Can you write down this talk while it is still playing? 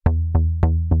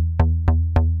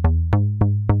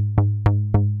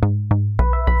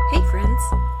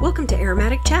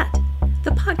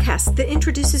podcast that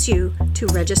introduces you to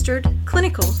registered,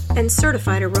 clinical, and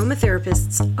certified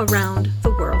aromatherapists around the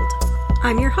world.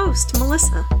 I'm your host,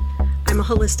 Melissa. I'm a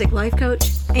holistic life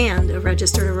coach and a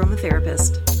registered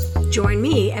aromatherapist. Join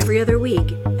me every other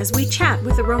week as we chat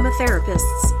with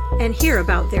aromatherapists and hear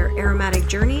about their aromatic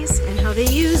journeys and how they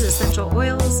use essential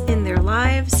oils in their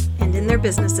lives and in their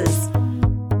businesses.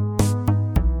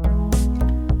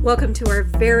 Welcome to our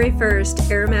very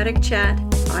first Aromatic Chat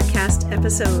podcast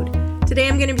episode. Today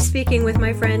I'm going to be speaking with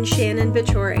my friend Shannon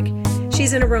Bichorik.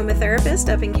 She's an aromatherapist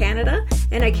up in Canada,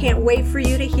 and I can't wait for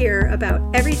you to hear about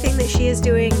everything that she is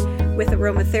doing with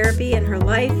aromatherapy in her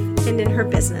life and in her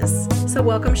business. So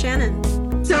welcome, Shannon.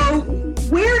 So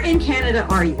where in Canada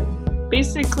are you?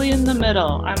 Basically in the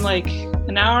middle. I'm like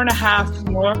an hour and a half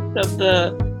north of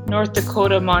the North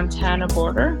Dakota-Montana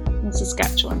border in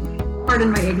Saskatchewan.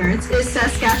 Pardon my ignorance. Is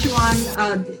Saskatchewan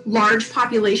a large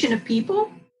population of people?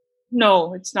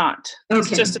 No, it's not. Okay.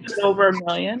 It's just over 1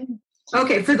 million.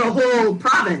 Okay, for the whole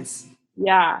province.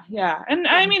 Yeah. And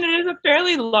I mean, it is a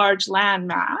fairly large land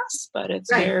mass, but it's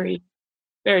very,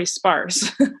 very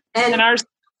sparse. And our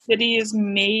city is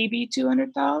maybe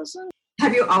 200,000.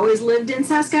 Have you always lived in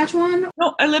Saskatchewan?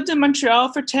 No, I lived in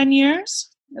Montreal for 10 years.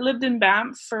 I lived in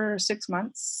Banff for 6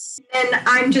 months. And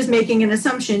I'm just making an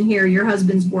assumption here. Your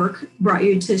husband's work brought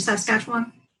you to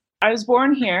Saskatchewan? I was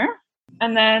born here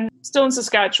and then still in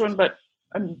Saskatchewan, but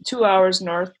I'm 2 hours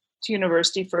north to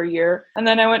university for a year. And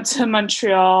then I went to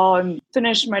Montreal and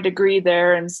finished my degree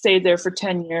there and stayed there for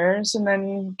 10 years and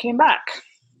then came back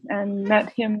and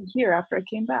met him here after I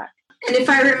came back. And if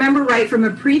I remember right from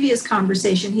a previous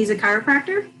conversation, he's a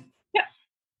chiropractor? Yeah.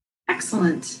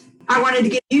 Excellent. I wanted to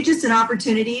give you just an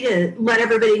opportunity to let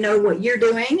everybody know what you're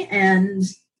doing and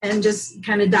just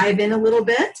kind of dive in a little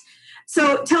bit.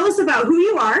 So tell us about who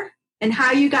you are and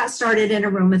how you got started in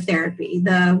aromatherapy,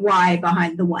 the why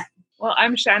behind the what. Well,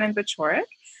 I'm Shannon Bichorik,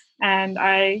 and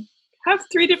I have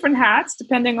 3 different hats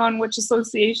depending on which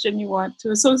association you want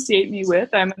to associate me with.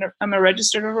 I'm a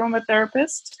registered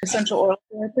aromatherapist, essential oil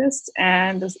therapist,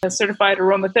 and a certified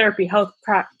aromatherapy health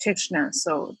practitioner.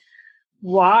 So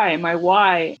my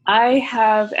why? I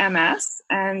have MS,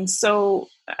 and so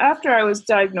after I was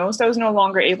diagnosed, I was no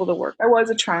longer able to work. I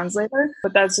was a translator,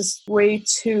 but that's just way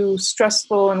too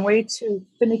stressful and way too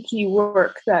finicky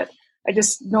work that I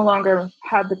just no longer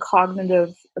had the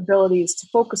cognitive abilities to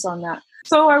focus on that.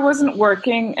 So I wasn't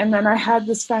working, and then I had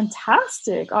this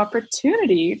fantastic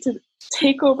opportunity to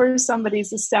take over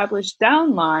somebody's established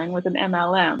downline with an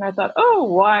MLM. And I thought,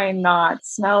 why not?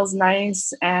 Smells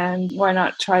nice, and why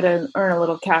not try to earn a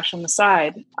little cash on the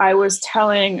side? I was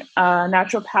telling a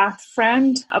naturopath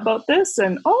friend about this,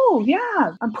 and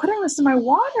I'm putting this in my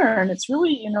water, and it's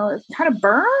really, it kind of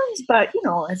burns, but,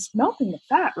 it's melting the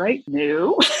fat, right?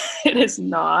 No, it is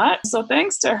not. So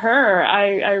thanks to her,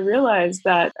 I realized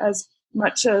that as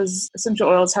much as essential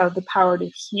oils have the power to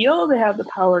heal, they have the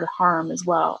power to harm as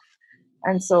well.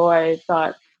 And so I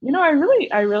thought, I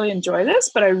really enjoy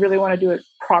this, but I really want to do it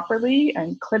properly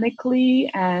and clinically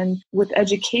and with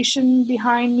education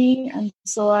behind me. And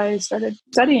so I started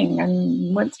studying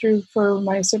and went through for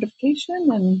my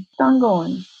certification and on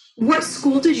going. What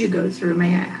school did you go through,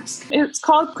 may I ask? It's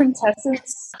called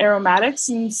Quintessence Aromatics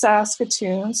in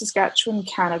Saskatchewan,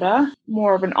 Canada.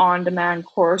 More of an on-demand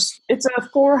course. It's a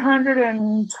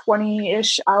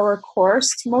 420-ish hour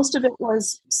course. Most of it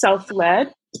was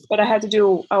self-led, but I had to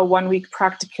do a 1-week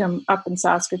practicum up in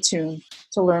Saskatoon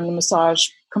to learn the massage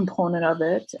component of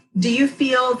it. Do you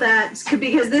feel that,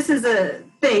 because this is a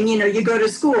thing, you go to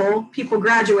school, people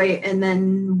graduate, and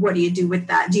then what do you do with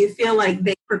that? Do you feel like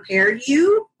they prepared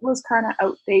you? It was kind of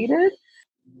outdated.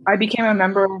 I became a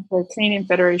member of the Canadian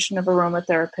Federation of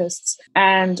Aromatherapists,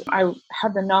 and I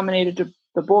have been nominated to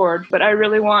the board, but I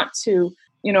really want to,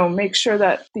 make sure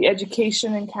that the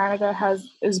education in Canada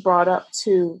is brought up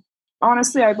to.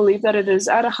 Honestly, I believe that it is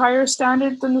at a higher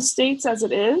standard than the States as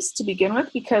it is to begin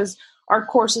with, because our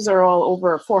courses are all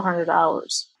over 400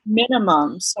 hours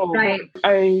minimum. So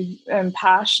I am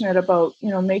passionate about,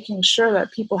 making sure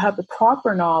that people have the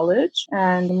proper knowledge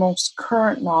and the most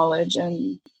current knowledge,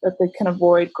 and that they can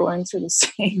avoid going through the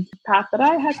same path that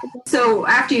I had to go. So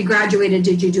after you graduated,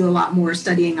 did you do a lot more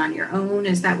studying on your own?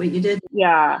 Is that what you did?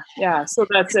 Yeah. So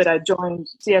that's it. I joined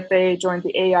CFA, joined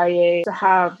the AIA to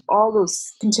have all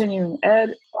those continuing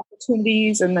ed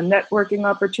opportunities and the networking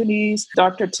opportunities.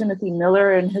 Dr. Timothy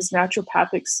Miller and his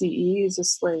naturopathic CE is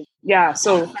just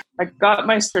so I got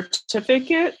my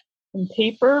certificate in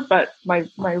paper, but my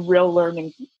real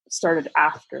learning started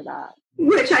after that.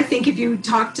 Which I think if you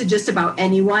talk to just about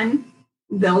anyone,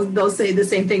 they'll say the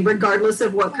same thing, regardless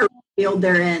of what career field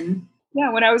they're in.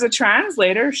 Yeah, when I was a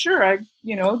translator, sure, I,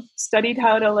 studied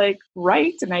how to like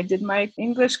write, and I did my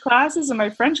English classes and my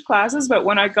French classes. But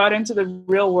when I got into the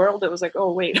real world, it was like,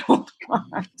 oh, wait, hold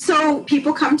on. So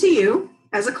people come to you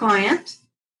as a client,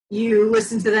 you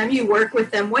listen to them, you work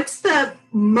with them. What's the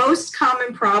most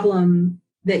common problem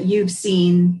that you've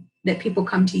seen that people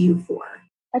come to you for?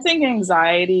 I think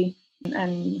anxiety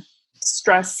and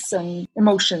stress and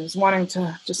emotions, wanting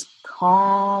to just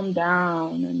calm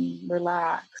down and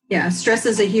relax. Yeah, stress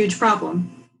is a huge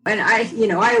problem. And I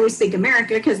always think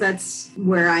America, because that's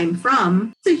where I'm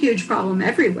from. It's a huge problem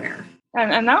everywhere.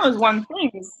 And that was one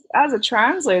thing. As a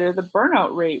translator, the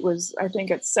burnout rate was, I think,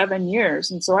 at 7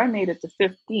 years. And so I made it to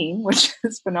 15, which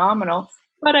is phenomenal.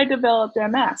 But I developed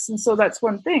MS. And so that's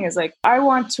one thing is like, I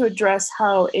want to address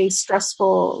how a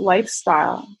stressful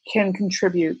lifestyle can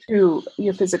contribute to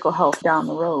your physical health down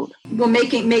the road. Well,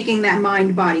 making that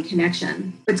mind-body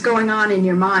connection. What's going on in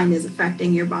your mind is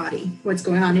affecting your body. What's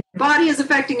going on in your body is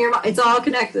affecting your mind. It's all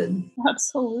connected.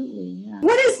 Absolutely. Yeah.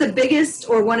 What is the biggest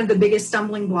or one of the biggest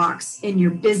stumbling blocks in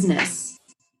your business?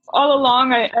 All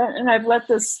along, I've let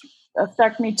this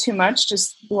affect me too much,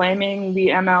 just blaming the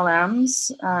MLMs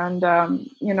and,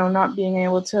 not being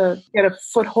able to get a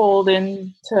foothold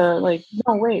into like,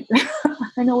 no, wait,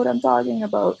 I know what I'm talking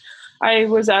about. I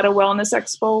was at a wellness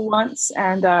expo once,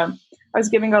 and I was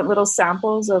giving out little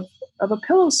samples of a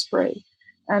pillow spray.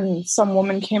 And some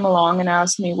woman came along and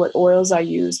asked me what oils I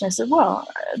used. And I said, well,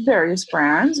 various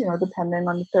brands, depending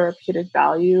on the therapeutic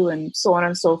value and so on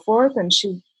and so forth. And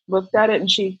she looked at it and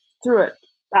she threw it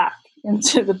back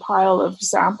into the pile of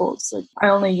samples. Like, I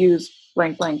only use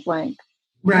blank, blank, blank.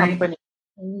 Right. Company,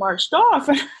 and marched off.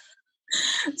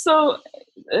 So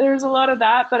there's a lot of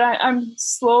that, but I'm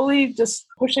slowly just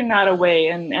pushing that away.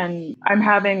 And I'm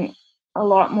having a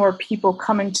lot more people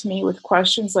coming to me with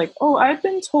questions like, oh, I've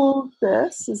been told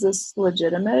this. Is this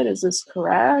legitimate? Is this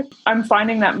correct? I'm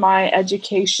finding that my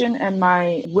education and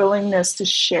my willingness to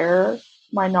share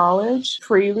my knowledge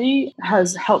freely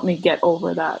has helped me get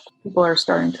over that. People are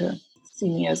starting to see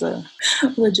me as a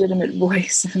legitimate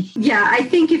voice. Yeah, I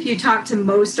think if you talk to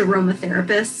most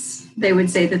aromatherapists, they would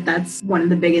say that that's one of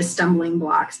the biggest stumbling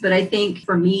blocks. But I think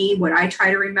for me, what I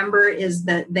try to remember is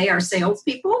that they are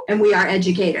salespeople and we are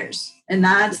educators. And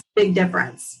that's a big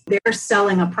difference. They're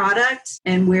selling a product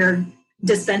and we're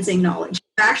dispensing knowledge.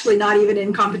 They're actually not even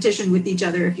in competition with each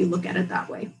other if you look at it that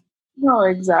way. No,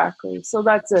 exactly. So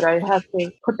that's it. I have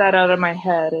to put that out of my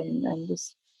head and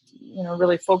just,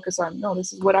 really focus on, no,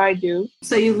 this is what I do.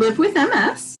 So you live with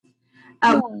MS.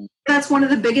 That's one of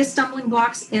the biggest stumbling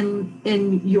blocks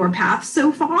in your path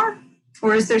so far?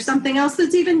 Or is there something else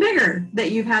that's even bigger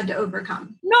that you've had to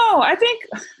overcome? No, I think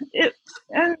it,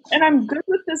 and I'm good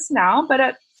with this now, but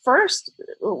at first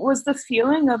it was the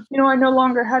feeling of, I no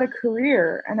longer had a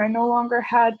career, and I no longer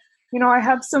had, I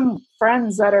have some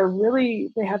friends that are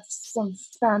they have some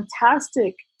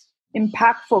fantastic,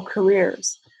 impactful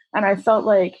careers. And I felt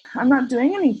like I'm not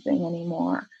doing anything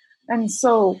anymore. And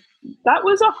so that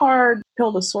was a hard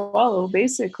pill to swallow,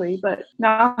 basically. But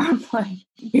now I'm like,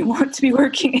 you want to be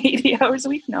working 80 hours a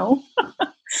week? No.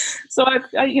 So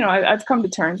I've come to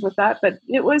terms with that. But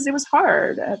it was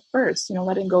hard at first,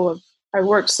 letting go of. I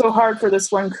worked so hard for this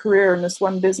one career and this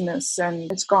one business, and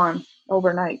it's gone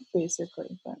overnight,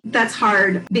 basically. But that's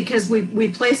hard because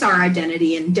we place our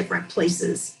identity in different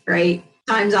places, right?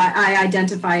 Sometimes I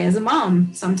identify as a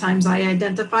mom. Sometimes I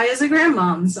identify as a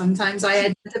grandmom. Sometimes I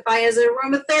identify as a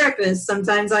aromatherapist.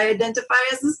 Sometimes I identify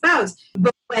as a spouse.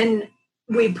 But when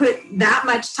we put that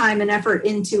much time and effort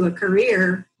into a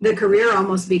career, the career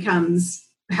almost becomes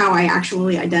how I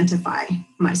actually identify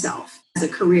myself as a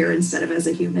career instead of as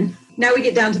a human. Now we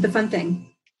get down to the fun thing.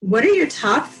 What are your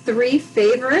top 3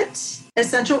 favorite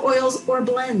essential oils or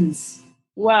blends?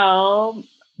 Well,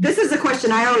 this is a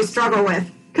question I always struggle with.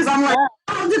 Because I'm like,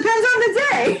 it depends on the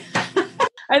day.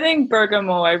 I think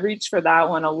bergamot, I reach for that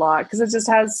one a lot because it just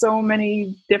has so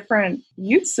many different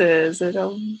uses.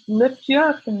 It'll lift you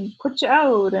up and put you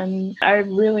out. And I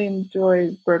really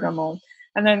enjoy bergamot.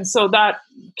 And then so that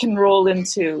can roll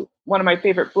into one of my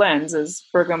favorite blends is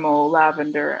bergamot,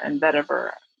 lavender, and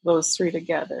vetiver. Those 3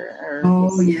 together.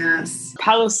 Yes.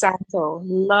 Palo Santo.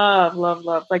 Love, love,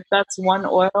 love. Like that's one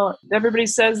oil. Everybody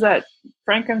says that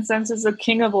frankincense is the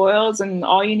king of oils and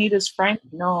all you need is frank.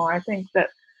 No, I think that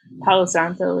Palo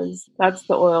Santo that's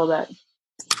the oil that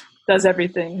does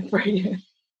everything for you.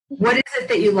 What is it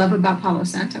that you love about Palo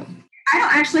Santo? I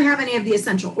don't actually have any of the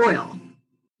essential oil.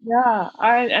 Yeah,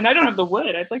 I don't have the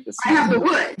wood. I'd like to see. I have the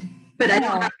wood, but I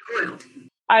don't have the oil.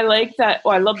 I like that. Oh,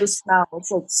 I love the smell. It's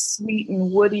like sweet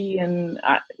and woody, and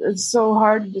it's so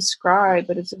hard to describe,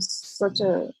 but it's just such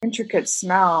a intricate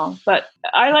smell. But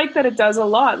I like that it does a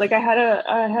lot. Like I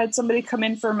had somebody come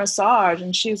in for a massage,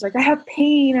 and she was like, I have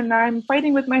pain, and I'm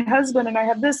fighting with my husband, and I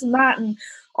have this and that, and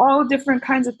all different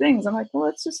kinds of things. I'm like, well,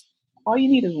 it's just all you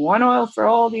need is one oil for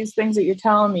all these things that you're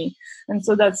telling me. And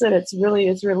so that's it.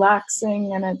 It's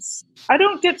relaxing, and I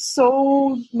don't get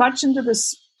so much into the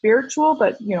spiritual,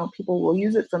 but people will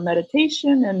use it for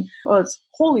meditation, and it's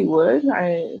holy wood.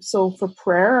 So for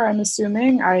prayer, I'm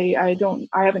assuming I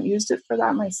haven't used it for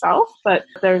that myself, but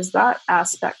there's that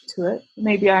aspect to it.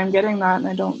 Maybe I'm getting that, and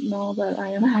I don't know that I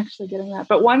am actually getting that.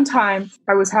 But one time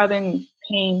I was having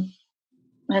pain,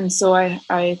 and so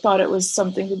I thought it was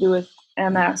something to do with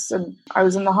MS, and I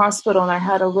was in the hospital, and I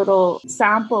had a little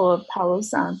sample of Palo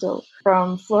Santo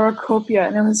from Floricopia,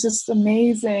 and it was just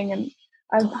amazing, and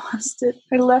I lost it.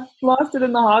 I lost it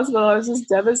in the hospital. I was just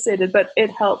devastated, but it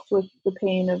helped with the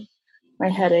pain of my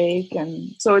headache,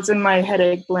 and so it's in my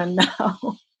headache blend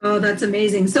now. Oh, that's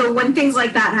amazing. So when things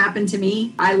like that happen to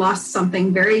me, I lost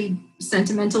something very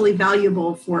sentimentally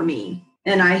valuable for me,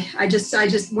 and I just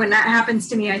when that happens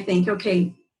to me, I think,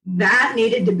 okay, that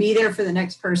needed to be there for the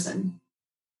next person.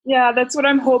 Yeah, that's what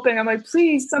I'm hoping. I'm like,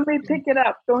 please, somebody pick it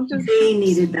up. Don't just... They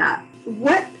needed that.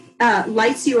 What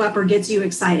lights you up or gets you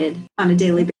excited on a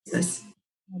daily basis?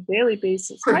 On a daily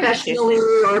basis. Professionally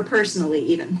or personally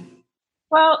even?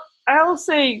 Well, I'll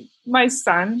say my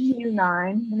son, he's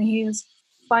 9, and he's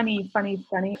funny.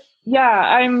 Yeah,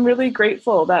 I'm really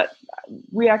grateful that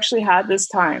we actually had this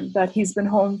time, that he's been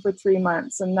home for 3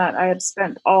 months, and that I have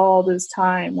spent all this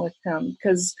time with him,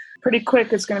 because pretty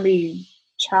quick it's going to be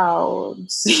ciao,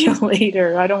 see you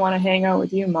later. I don't want to hang out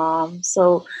with you, Mom.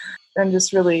 So I'm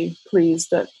just really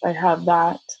pleased that I have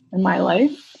that in my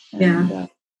life. And,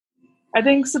 I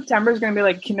think September is going to be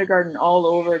like kindergarten all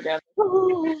over again.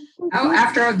 Oh,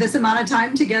 after this amount of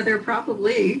time together,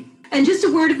 probably. And just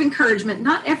a word of encouragement.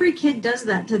 Not every kid does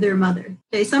that to their mother.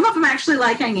 Okay, some of them actually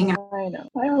like hanging out. I know.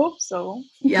 I hope so.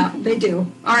 Yeah, they do.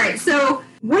 All right. So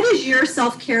what is your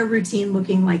self-care routine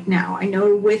looking like now? I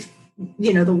know with,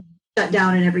 the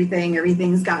shutdown and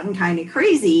everything's gotten kind of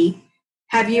crazy.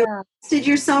 Have you adjusted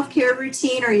your self-care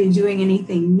routine? Are you doing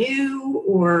anything new,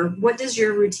 or what does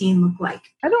your routine look like?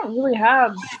 I don't really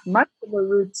have much of a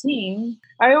routine.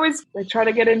 I try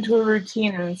to get into a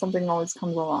routine, and something always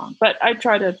comes along. But I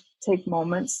try to take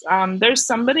moments. There's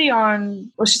somebody she's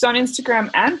on Instagram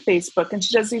and Facebook, and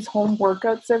she does these home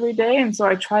workouts every day. And so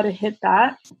I try to hit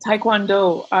that.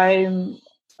 Taekwondo, I'm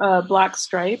a black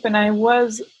stripe, and I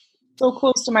was so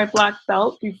close to my black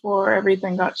belt before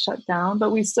everything got shut down, but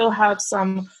we still have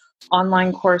some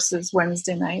online courses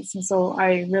Wednesday nights. And so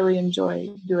I really enjoy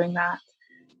doing that.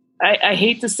 I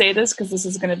hate to say this because this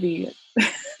is going to be,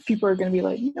 people are going to be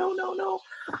like, no,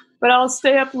 but I'll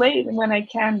stay up late when I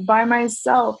can by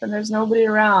myself, and there's nobody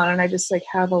around, and I just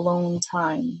have alone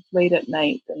time late at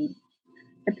night, and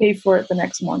I pay for it the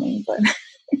next morning, but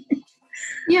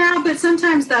yeah, but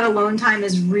sometimes that alone time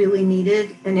is really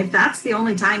needed. And if that's the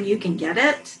only time you can get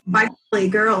it, by golly,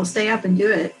 girl, stay up and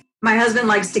do it. My husband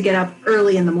likes to get up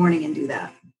early in the morning and do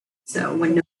that. So when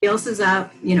nobody else is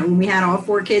up, when we had all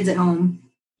 4 kids at home,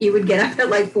 he would get up at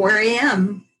like 4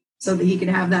 a.m. so that he could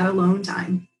have that alone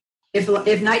time.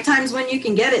 If nighttime's when you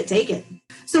can get it, take it.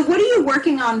 So what are you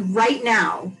working on right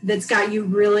now that's got you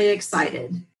really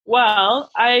excited? Well,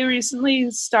 I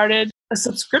recently started a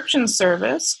subscription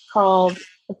service called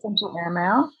Essential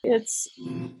Airmail. It's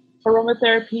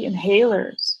aromatherapy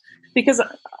inhalers, because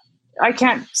I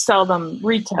can't sell them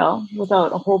retail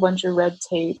without a whole bunch of red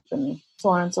tape and so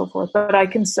on and so forth, but I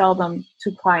can sell them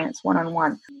to clients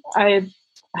one-on-one. I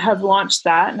have launched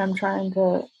that, and I'm trying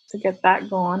to get that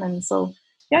going. And so,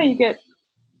 you get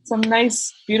some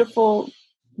nice, beautiful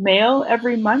mail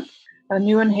every month, a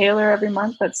new inhaler every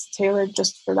month that's tailored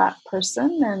just for that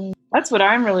person. And that's what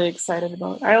I'm really excited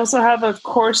about. I also have a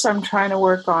course I'm trying to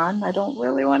work on. I don't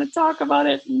really want to talk about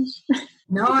it.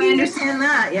 No, I understand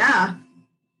that. Yeah.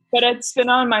 But it's been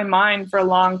on my mind for a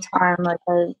long time. Like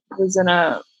I was in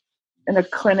a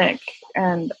clinic,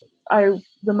 and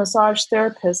the massage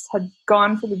therapist had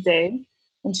gone for the day,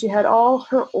 and she had all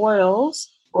her oils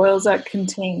that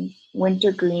contain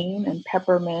wintergreen and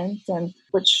peppermint, and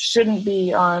which shouldn't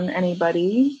be on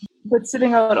anybody, but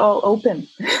sitting out all open.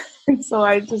 And so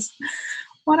I just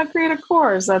want to create a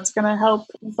course that's going to help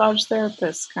massage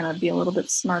therapists kind of be a little bit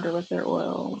smarter with their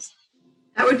oils.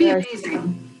 That would be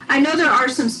amazing. I know there are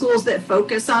some schools that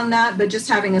focus on that, but just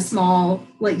having a small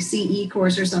CE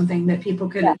course or something that people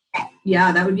could,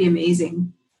 that would be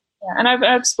amazing. Yeah, and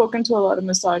I've spoken to a lot of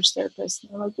massage therapists,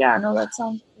 and they're like, that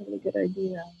sounds like a really good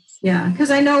idea. Yeah, because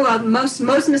I know most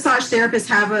massage therapists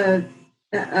have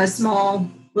a small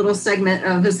little segment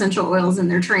of essential oils in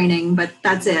their training, but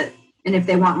that's it. And if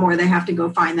they want more, they have to go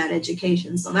find that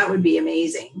education. So that would be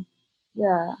amazing.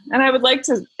 Yeah, and I would like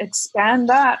to expand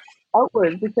that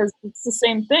outward because it's the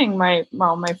same thing. My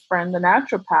friend, the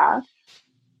naturopath,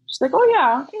 she's like, oh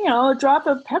yeah, a drop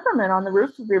of peppermint on the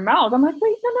roof of your mouth. I'm like,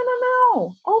 wait,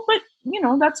 no. Oh, but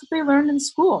that's what they learned in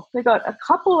school. They got a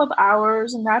couple of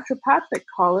hours in naturopathic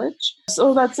college.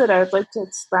 So that's it. I would like to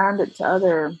expand it to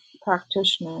other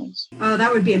practitioners. Oh,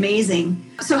 that would be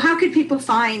amazing. So how could people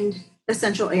find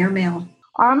Essential Airmail?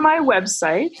 On my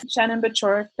website,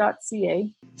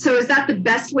 shannonbachoric.ca. So is that the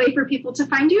best way for people to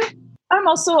find you? I'm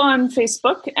also on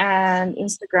Facebook and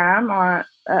Instagram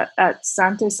at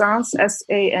Santessence,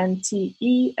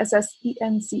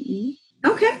 SANTESSENCE.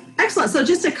 Okay, excellent. So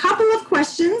just a couple of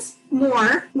questions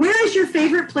more. Where is your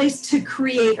favorite place to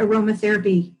create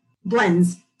aromatherapy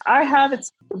blends? I have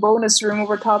it's a bonus room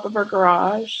over top of our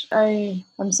garage.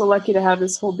 I'm so lucky to have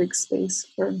this whole big space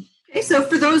for. Okay, so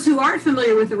for those who aren't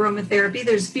familiar with aromatherapy,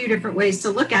 there's a few different ways to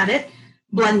look at it.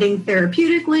 Blending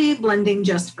therapeutically, blending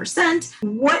just for scent.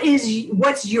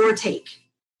 What's your take?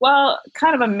 Well,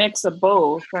 kind of a mix of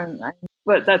both.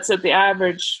 But that's it. The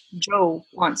average Joe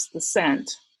wants the scent,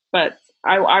 but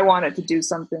I want it to do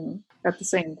something at the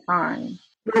same time.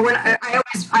 Well, I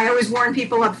always warn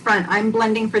people up front, I'm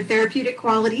blending for therapeutic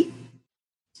quality.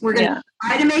 We're going to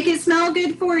try to make it smell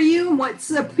good for you and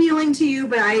what's appealing to you,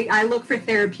 but I look for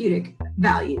therapeutic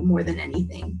value more than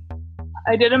anything.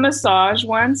 I did a massage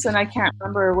once and I can't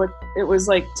remember what it was,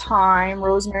 like thyme,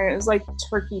 rosemary. It was like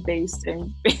turkey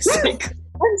basting, basically.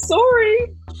 I'm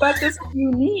sorry, but this is what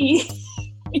you need.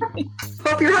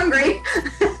 Hope you're hungry.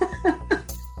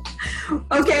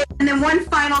 Okay, and then one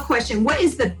final question. What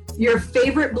is your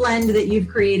favorite blend that you've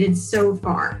created so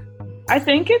far? I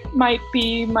think it might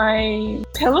be my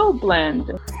pillow blend.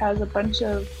 It has a bunch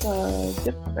of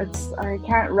I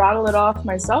can't rattle it off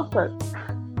myself, but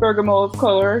bergamot, of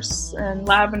course, and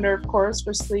lavender, of course,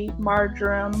 for sleep,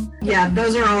 marjoram. Yeah,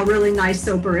 those are all really nice,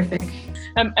 soporific.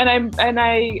 And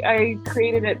I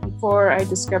created it before I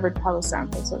discovered Palo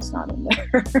Santo, so it's not in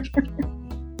there.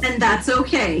 And that's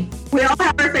okay. We all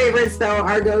have our favorites, though,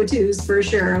 our go-tos for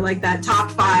sure, like that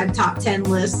top 5, top 10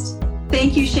 list.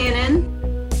 Thank you,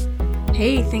 Shannon.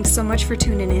 Hey, thanks so much for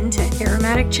tuning in to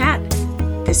Aromatic Chat.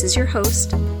 This is your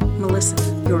host, Melissa,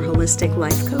 your holistic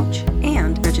life coach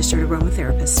and registered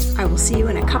aromatherapist. I will see you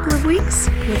in a couple of weeks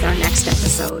with our next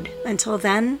episode. Until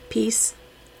then, peace,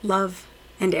 love,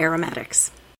 and aromatics.